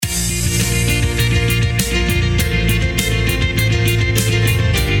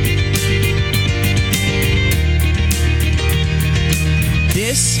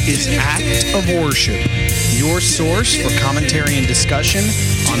of Worship, your source for commentary and discussion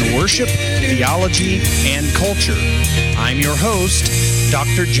on worship, theology, and culture. I'm your host,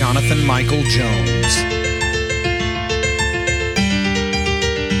 Dr. Jonathan Michael Jones.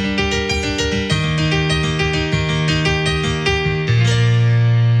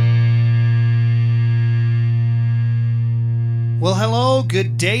 Well, hello,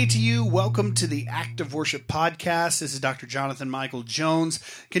 good day to you. Welcome to the Act of Worship podcast. This is Dr. Jonathan Michael Jones,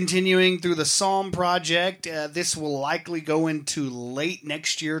 continuing through the Psalm Project. This will likely go into late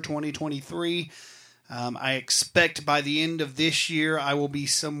next year, 2023. I expect by the end of this year, I will be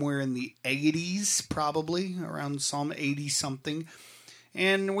somewhere in the 80s, probably, around Psalm 80-something.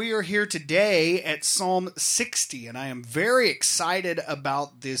 And we are here today at Psalm 60, and I am very excited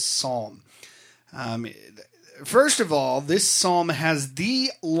about this psalm. First of all, this psalm has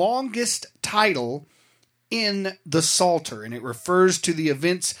the longest title in the Psalter, and it refers to the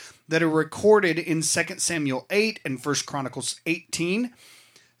events that are recorded in 2 Samuel 8 and 1 Chronicles 18.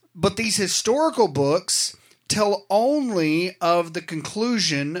 But these historical books tell only of the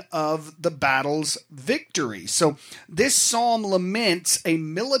conclusion of the battle's victory. So this psalm laments a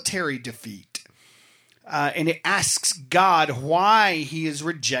military defeat, and it asks God why he has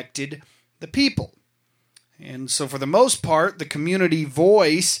rejected the people. And so for the most part, the community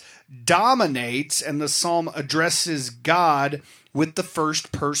voice dominates, and the psalm addresses God with the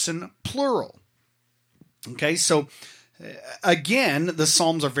first person plural. Okay, so again, the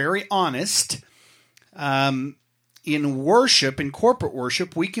psalms are very honest. In worship, in corporate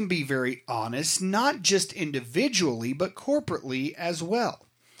worship, we can be very honest, not just individually, but corporately as well.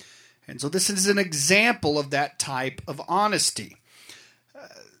 And so this is an example of that type of honesty.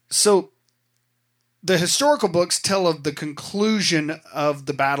 The historical books tell of the conclusion of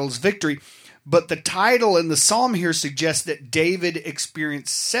the battle's victory, but the title in the psalm here suggests that David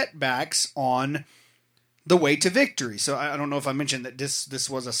experienced setbacks on the way to victory. So I don't know if I mentioned that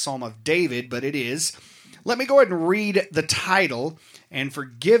this was a psalm of David, but it is. Let me go ahead and read the title, and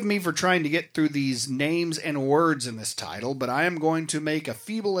forgive me for trying to get through these names and words in this title, but I am going to make a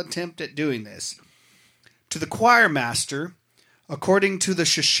feeble attempt at doing this. To the choir master, according to the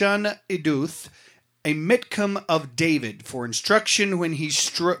Shoshan Eduth, a Mitchem of David, for instruction when he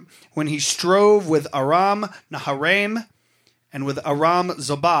strove with Aram Naharaim and with Aram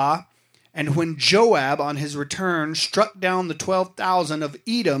Zobah, and when Joab on his return struck down the 12,000 of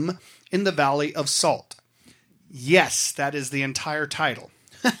Edom in the valley of Salt. Yes, that is the entire title.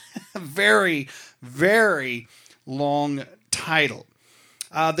 Very, very long title.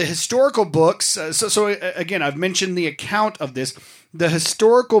 The historical books, again, I've mentioned the account of this. The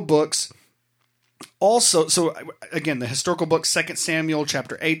historical books also, the historical books, 2 Samuel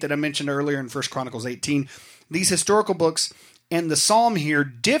chapter 8 that I mentioned earlier in 1 Chronicles 18, these historical books and the psalm here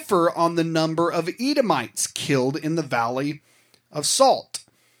differ on the number of Edomites killed in the Valley of Salt.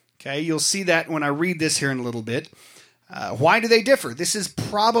 Okay, you'll see that when I read this here in a little bit. Why do they differ? This is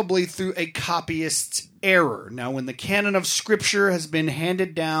probably through a copyist's error. Now, when the canon of Scripture has been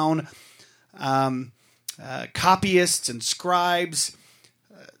handed down, copyists and scribes,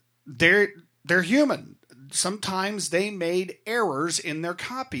 they're human. Sometimes they made errors in their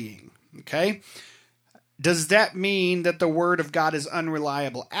copying, okay? Does that mean that the Word of God is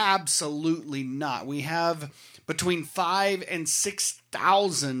unreliable? Absolutely not. We have between 5,000 and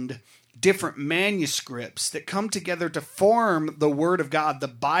 6,000 different manuscripts that come together to form the Word of God, the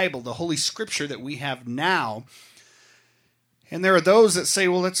Bible, the Holy Scripture that we have now. And there are those that say,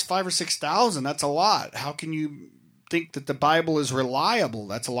 well, that's 5,000 or 6,000. That's a lot. How can you think that the Bible is reliable?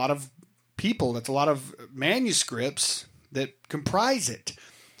 That's a lot of people, that's a lot of manuscripts that comprise it.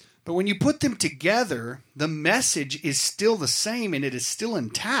 But when you put them together, the message is still the same and it is still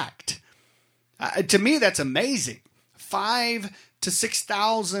intact. To me, that's amazing. 5,000 to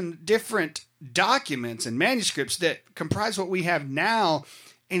 6,000 different documents and manuscripts that comprise what we have now,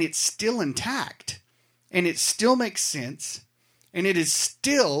 and it's still intact. And it still makes sense, and it is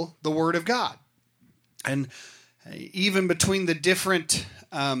still the Word of God. And even between the different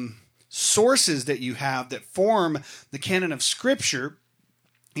sources that you have that form the canon of Scripture,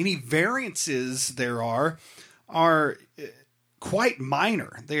 any variances there are quite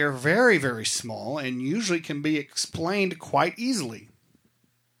minor. They are very, very small and usually can be explained quite easily.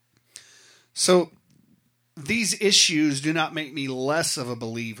 So these issues do not make me less of a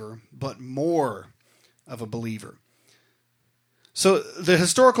believer, but more of a believer. So the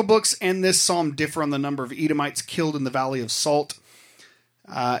historical books and this psalm differ on the number of Edomites killed in the Valley of Salt.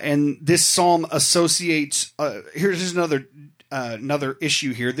 And this psalm associates, here's another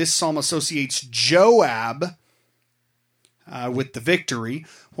issue here. This psalm associates Joab with the victory,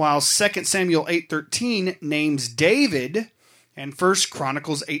 while 2 Samuel 8:13 names David, and 1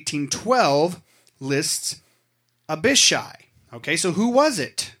 Chronicles 18:12 lists Abishai. Okay, so who was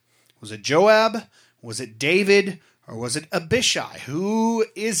it? Was it Joab? Was it David? Or was it Abishai? Who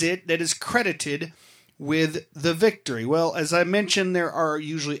is it that is credited with the victory? Well, as I mentioned, there are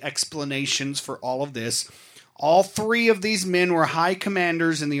usually explanations for all of this. All three of these men were high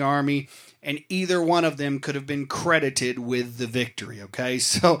commanders in the army, and either one of them could have been credited with the victory, okay?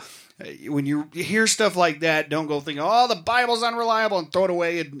 So when you hear stuff like that, don't go thinking, oh, the Bible's unreliable, and throw it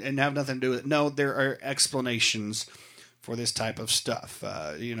away and have nothing to do with it. No, there are explanations for this type of stuff.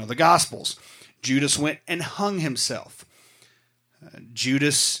 The Gospels. Judas went and hung himself.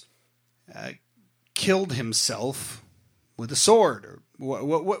 Judas killed himself with a sword.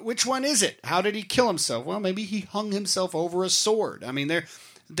 Which one is it? How did he kill himself? Well, maybe he hung himself over a sword. I mean,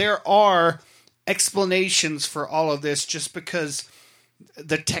 there are explanations for all of this. Just because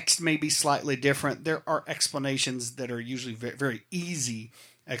the text may be slightly different, there are explanations that are usually very, very easy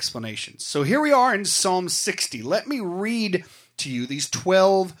explanations. So here we are in Psalm 60. Let me read to you these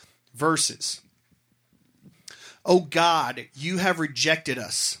 12 verses. O God, you have rejected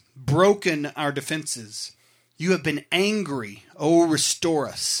us, broken our defenses. You have been angry. O restore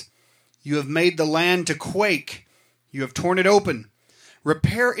us. You have made the land to quake. You have torn it open.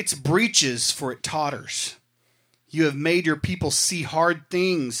 Repair its breaches, for it totters. You have made your people see hard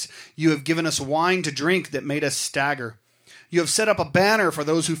things. You have given us wine to drink that made us stagger. You have set up a banner for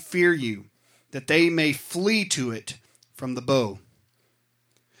those who fear you, that they may flee to it from the bow.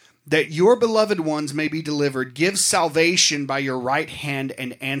 That your beloved ones may be delivered. Give salvation by your right hand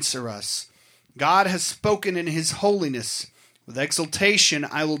and answer us. God has spoken in his holiness. With exultation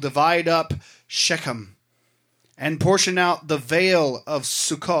I will divide up Shechem and portion out the vale of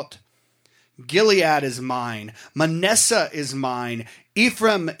Sukkot. Gilead is mine. Manasseh is mine.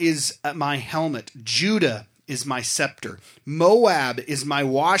 Ephraim is my helmet. Judah is my scepter. Moab is my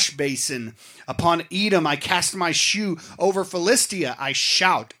wash basin. Upon Edom I cast my shoe. Over Philistia I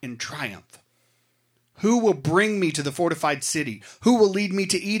shout in triumph. Who will bring me to the fortified city? Who will lead me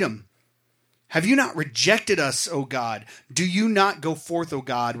to Edom? Have you not rejected us, O God? Do you not go forth, O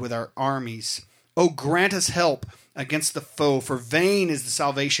God, with our armies? O grant us help against the foe, for vain is the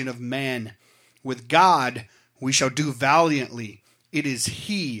salvation of man. With God we shall do valiantly. It is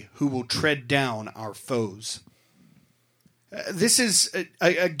he who will tread down our foes. This is,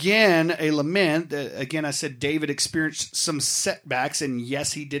 again, a lament. Again, I said David experienced some setbacks, and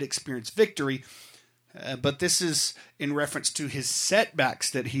yes, he did experience victory. But this is in reference to his setbacks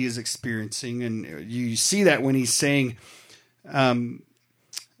that he is experiencing. And you see that when he's saying, when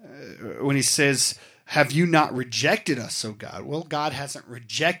he says, have you not rejected us, O God? Well, God hasn't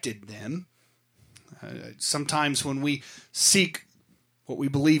rejected them. Sometimes when we seek what we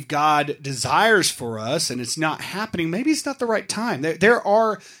believe God desires for us and it's not happening, maybe it's not the right time. There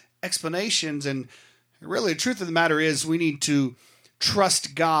are explanations, and really the truth of the matter is we need to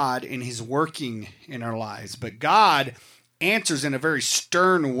trust God in his working in our lives. But God answers in a very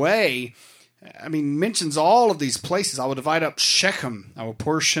stern way. I mean, mentions all of these places. I will divide up Shechem. I will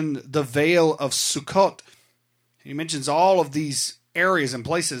portion the vale of Sukkot. He mentions all of these areas and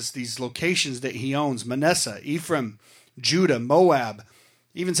places, these locations that he owns. Manasseh, Ephraim, Judah, Moab.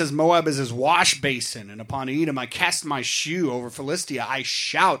 He even says Moab is his wash basin. And upon Edom I cast my shoe. Over Philistia I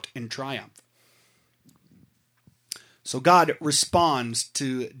shout in triumph. So God responds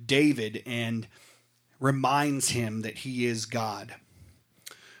to David and reminds him that he is God.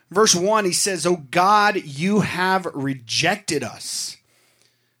 Verse 1, he says, O God, you have rejected us.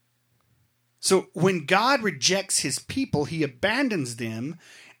 So when God rejects his people, he abandons them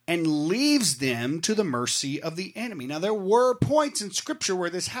and leaves them to the mercy of the enemy. Now, there were points in Scripture where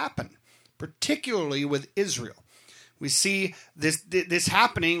this happened, particularly with Israel. We see this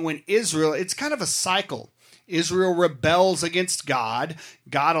happening when Israel, it's kind of a cycle. Israel rebels against God.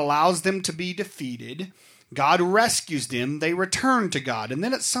 God allows them to be defeated. God rescues them. They return to God. And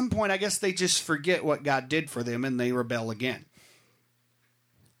then at some point, I guess they just forget what God did for them and they rebel again.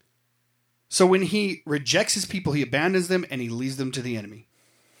 So when he rejects his people, he abandons them and he leaves them to the enemy.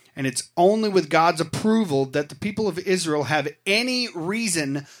 And it's only with God's approval that the people of Israel have any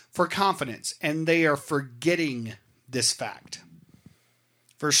reason for confidence. And they are forgetting this fact.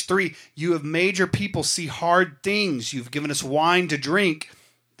 Verse 3, you have made your people see hard things. You've given us wine to drink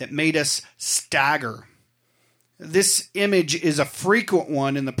that made us stagger. This image is a frequent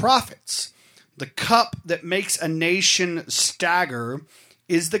one in the prophets. The cup that makes a nation stagger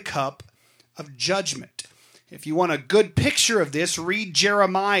is the cup of judgment. If you want a good picture of this, read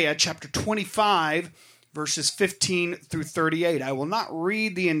Jeremiah chapter 25, verses 15 through 38. I will not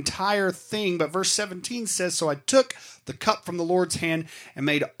read the entire thing, but verse 17 says, "So I took the cup from the Lord's hand and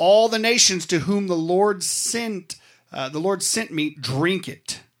made all the nations to whom the Lord sent me drink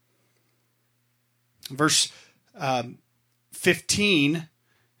it." Verse 15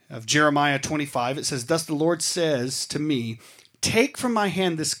 of Jeremiah 25, it says, "Thus the Lord says to me, take from my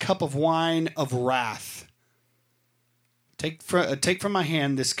hand this cup of wine of wrath. Take from my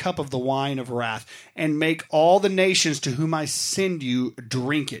hand this cup of the wine of wrath, and make all the nations to whom I send you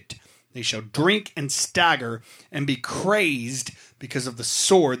drink it. They shall drink and stagger and be crazed because of the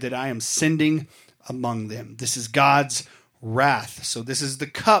sword that I am sending among them." This is God's wrath. So this is the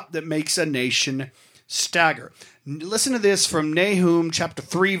cup that makes a nation stagger. Listen to this from Nahum chapter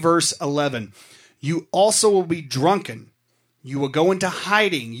 3, verse 11. "You also will be drunken. You will go into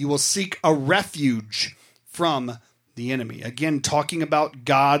hiding. You will seek a refuge from the enemy." Again, talking about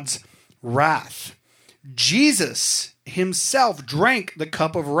God's wrath. Jesus himself drank the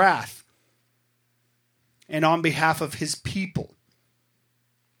cup of wrath, and on behalf of his people.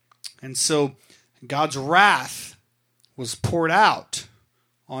 And so God's wrath was poured out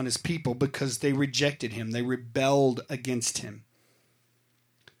on his people because they rejected him. They rebelled against him.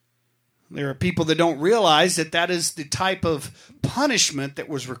 There are people that don't realize that that is the type of punishment that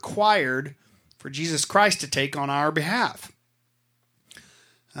was required for Jesus Christ to take on our behalf.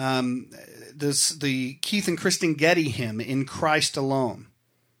 The Keith and Kristen Getty hymn, "In Christ Alone,"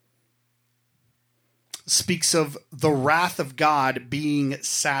 speaks of the wrath of God being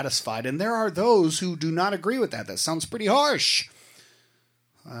satisfied. And there are those who do not agree with that. That sounds pretty harsh.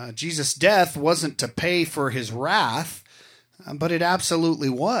 Jesus' death wasn't to pay for his wrath, but it absolutely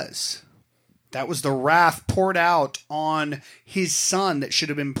was. That was the wrath poured out on his son that should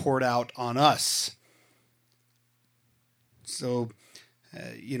have been poured out on us. So,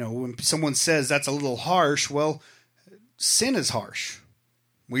 when someone says that's a little harsh, well, sin is harsh.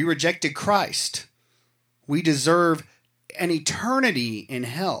 We rejected Christ. We deserve an eternity in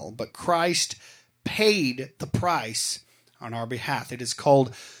hell, but Christ paid the price on our behalf. It is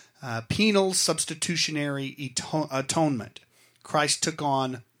called penal substitutionary atonement. Christ took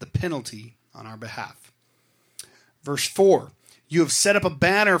on the penalty on our behalf. Verse 4, "You have set up a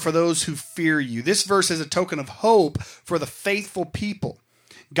banner for those who fear you." This verse is a token of hope for the faithful people.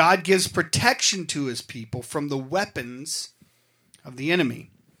 God gives protection to his people from the weapons of the enemy.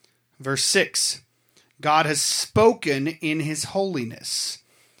 Verse 6, "God has spoken in his holiness."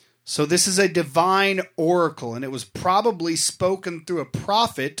 So this is a divine oracle, and it was probably spoken through a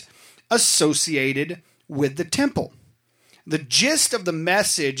prophet associated with the temple. The gist of the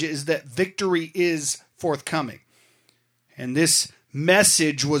message is that victory is forthcoming. And this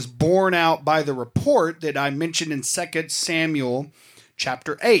message was borne out by the report that I mentioned in 2 Samuel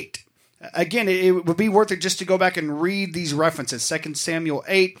chapter 8. Again, it would be worth it just to go back and read these references, 2 Samuel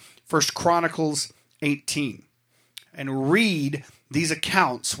 8, 1 Chronicles 18, and read these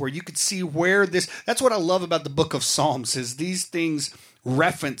accounts where you could see where this... That's what I love about the book of Psalms, is these things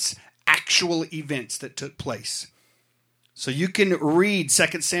reference actual events that took place. So you can read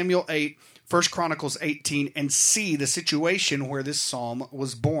 2 Samuel 8, 1 Chronicles 18, and see the situation where this psalm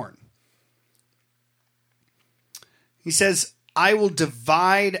was born. He says, "I will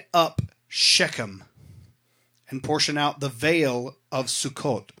divide up Shechem and portion out the vale of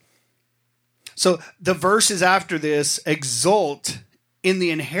Sukkot." So the verses after this exult in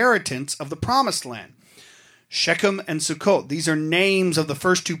the inheritance of the promised land. Shechem and Sukkot, these are names of the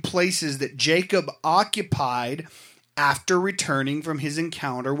first two places that Jacob occupied after returning from his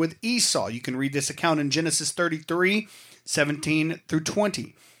encounter with Esau. You can read this account in Genesis 33, 17 through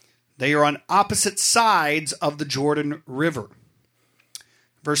 20. They are on opposite sides of the Jordan River.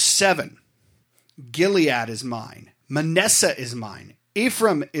 Verse 7, "Gilead is mine, Manasseh is mine,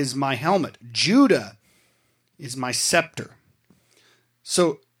 Ephraim is my helmet, Judah is my scepter."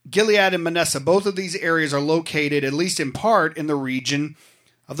 So Gilead and Manasseh, both of these areas are located, at least in part, in the region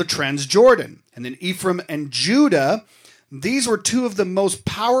of the Transjordan. And then Ephraim and Judah, these were two of the most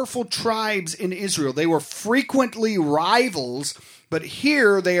powerful tribes in Israel. They were frequently rivals, but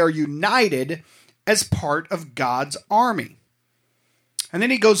here they are united as part of God's army. And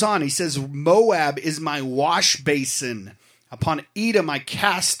then he goes on, he says, "Moab is my wash basin. Upon Edom I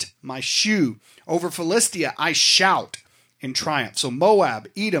cast my shoe. Over Philistia I shout in triumph." So Moab,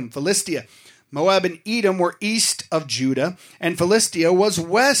 Edom, Philistia. Moab and Edom were east of Judah, and Philistia was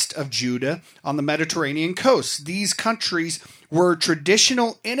west of Judah on the Mediterranean coast. These countries were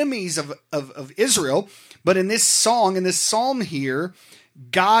traditional enemies of Israel, but in this song, in this psalm here,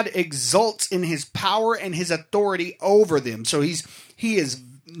 God exults in his power and his authority over them. So he is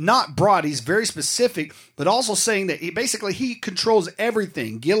not broad. He's very specific, but also saying that he controls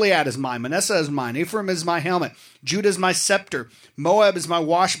everything. Gilead is mine. Manasseh is mine. Ephraim is my helmet. Judah is my scepter. Moab is my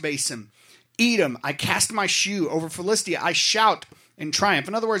wash basin. Edom, I cast my shoe. Over Philistia, I shout in triumph.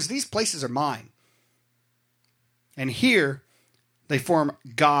 In other words, these places are mine. And here, they form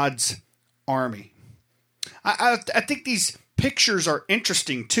God's army. I think these pictures are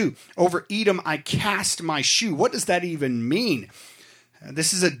interesting too. Over Edom, I cast my shoe. What does that even mean?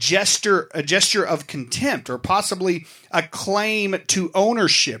 This is a gesture of contempt, or possibly a claim to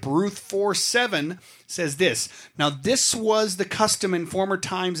ownership. Ruth 4:7 says this: "Now this was the custom in former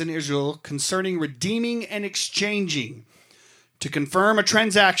times in Israel concerning redeeming and exchanging. To confirm a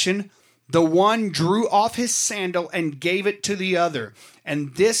transaction, the one drew off his sandal and gave it to the other.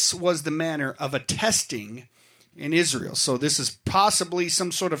 And this was the manner of attesting in Israel." So this is possibly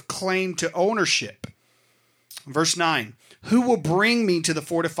some sort of claim to ownership. Verse 9, "Who will bring me to the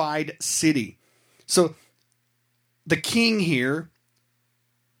fortified city?" So the king here,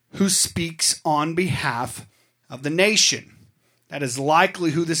 who speaks on behalf of the nation. That is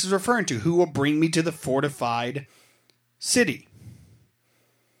likely who this is referring to. Who will bring me to the fortified city?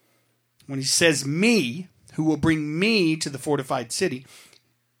 When he says me, who will bring me to the fortified city,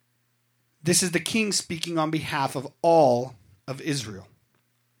 this is the king speaking on behalf of all of Israel.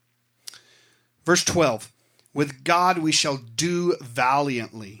 Verse 12, "With God we shall do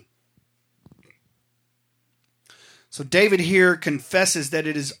valiantly." So David here confesses that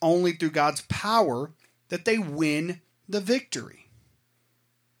it is only through God's power that they win the victory.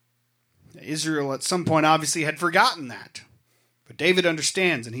 Israel at some point obviously had forgotten that. But David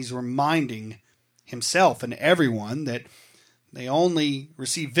understands, and he's reminding himself and everyone that they only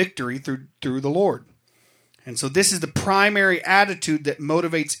receive victory through the Lord. And so this is the primary attitude that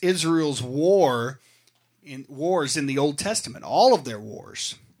motivates Israel's wars in the Old Testament, all of their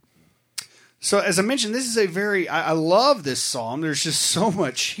wars. So as I mentioned, this is I love this psalm. There's just so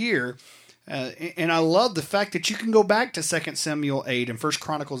much here. And I love the fact that you can go back to 2 Samuel 8 and 1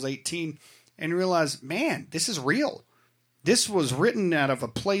 Chronicles 18 and realize, man, this is real. This was written out of a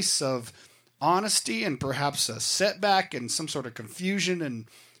place of honesty and perhaps a setback and some sort of confusion and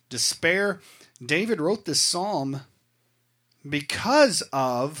despair. David wrote this psalm because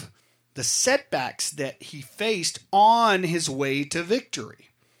of the setbacks that he faced on his way to victory.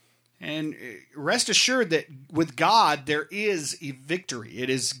 And rest assured that with God, there is a victory.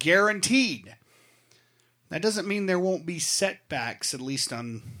 It is guaranteed. That doesn't mean there won't be setbacks, at least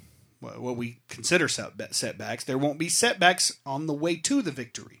on what we consider setbacks. There won't be setbacks on the way to the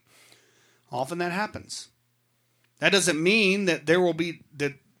victory. Often that happens. That doesn't mean that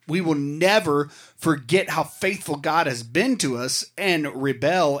that we will never forget how faithful God has been to us and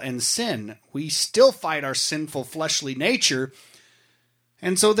rebel and sin. We still fight our sinful fleshly nature.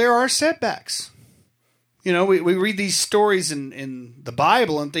 And so there are setbacks. You know, we read these stories in the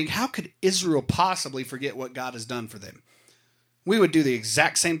Bible and think, how could Israel possibly forget what God has done for them? We would do the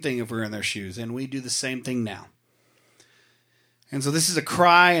exact same thing if we were in their shoes, and we do the same thing now. And so this is a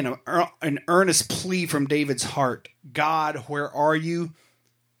cry and an earnest plea from David's heart. God, where are you?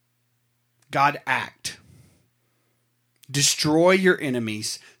 God, act. Destroy your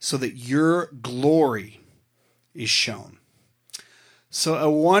enemies so that your glory is shown. So a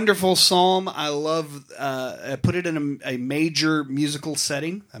wonderful psalm. I love, I put it in a major musical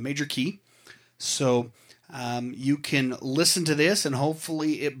setting, a major key. So you can listen to this and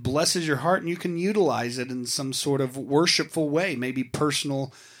hopefully it blesses your heart and you can utilize it in some sort of worshipful way, maybe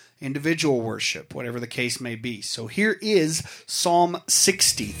personal, individual worship, whatever the case may be. So here is Psalm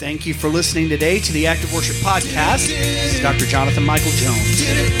 60. Thank you for listening today to the Active Worship Podcast. This is Dr. Jonathan Michael Jones.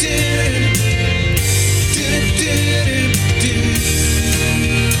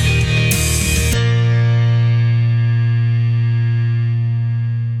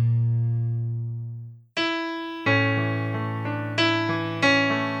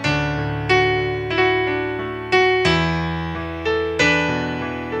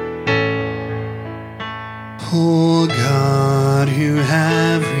 O God, who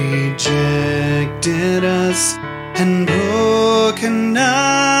have rejected us and broken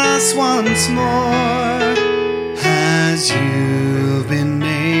us once more, as you've been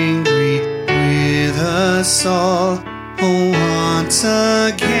angry with us all, once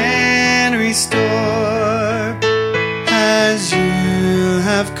again restore, as you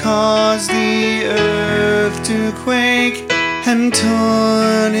have caused the earth to quake and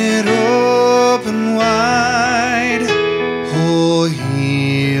torn it open wide. Oh,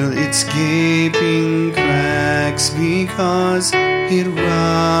 heal its gaping cracks, because it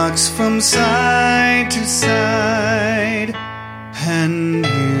rocks from side to side. and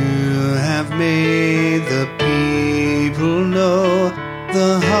you have made the people know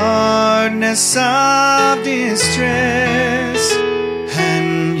the hardness of distress,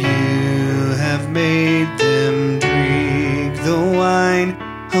 and you have made them drink the wine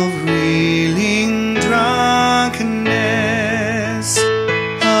of reeling drunkenness.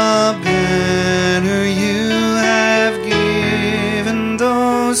 A banner you have given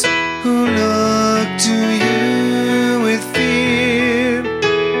those who look to you with fear.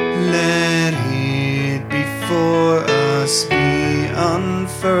 Let it before us be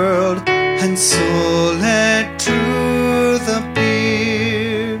unfurled, and so let truth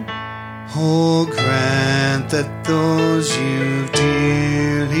appear. Oh, grant that those you've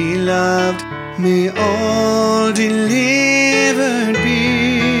dearly loved may all delivered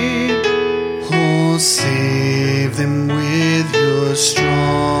be. Oh, save them with your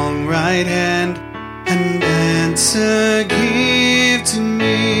strong right hand, and answer give to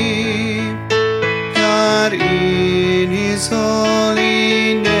me. God in his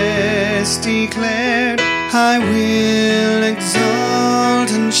holiness declared, I will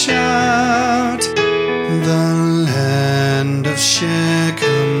exalt and shout. The land of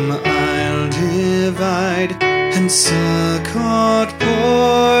Shechem I'll divide, and Succoth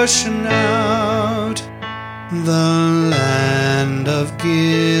portion out. The land of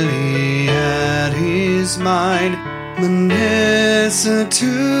Gilead is mine, Manasseh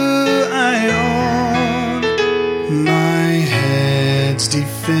too I own. My head's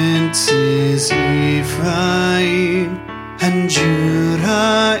defense is Ephraim, and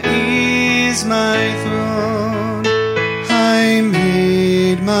Judah is my throne. I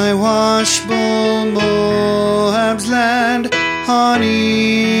made my washbowl Moab's land, on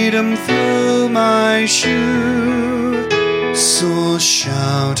Edom threw my shoe. So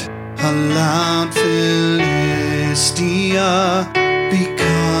shout aloud, Philistia,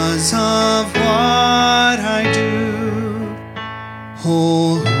 because of what I do.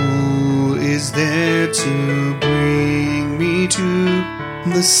 Oh, who is there to bring me to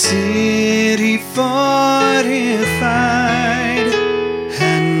the city fortified?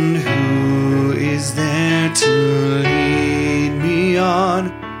 And who is there to lead me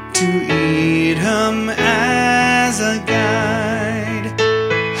on to Edom as a guide?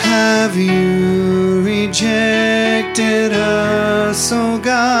 Have you rejected us, O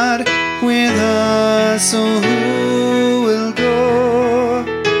God? With us, O who will go?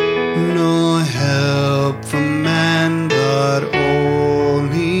 No help from man, but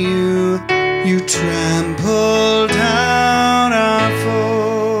only you. You travel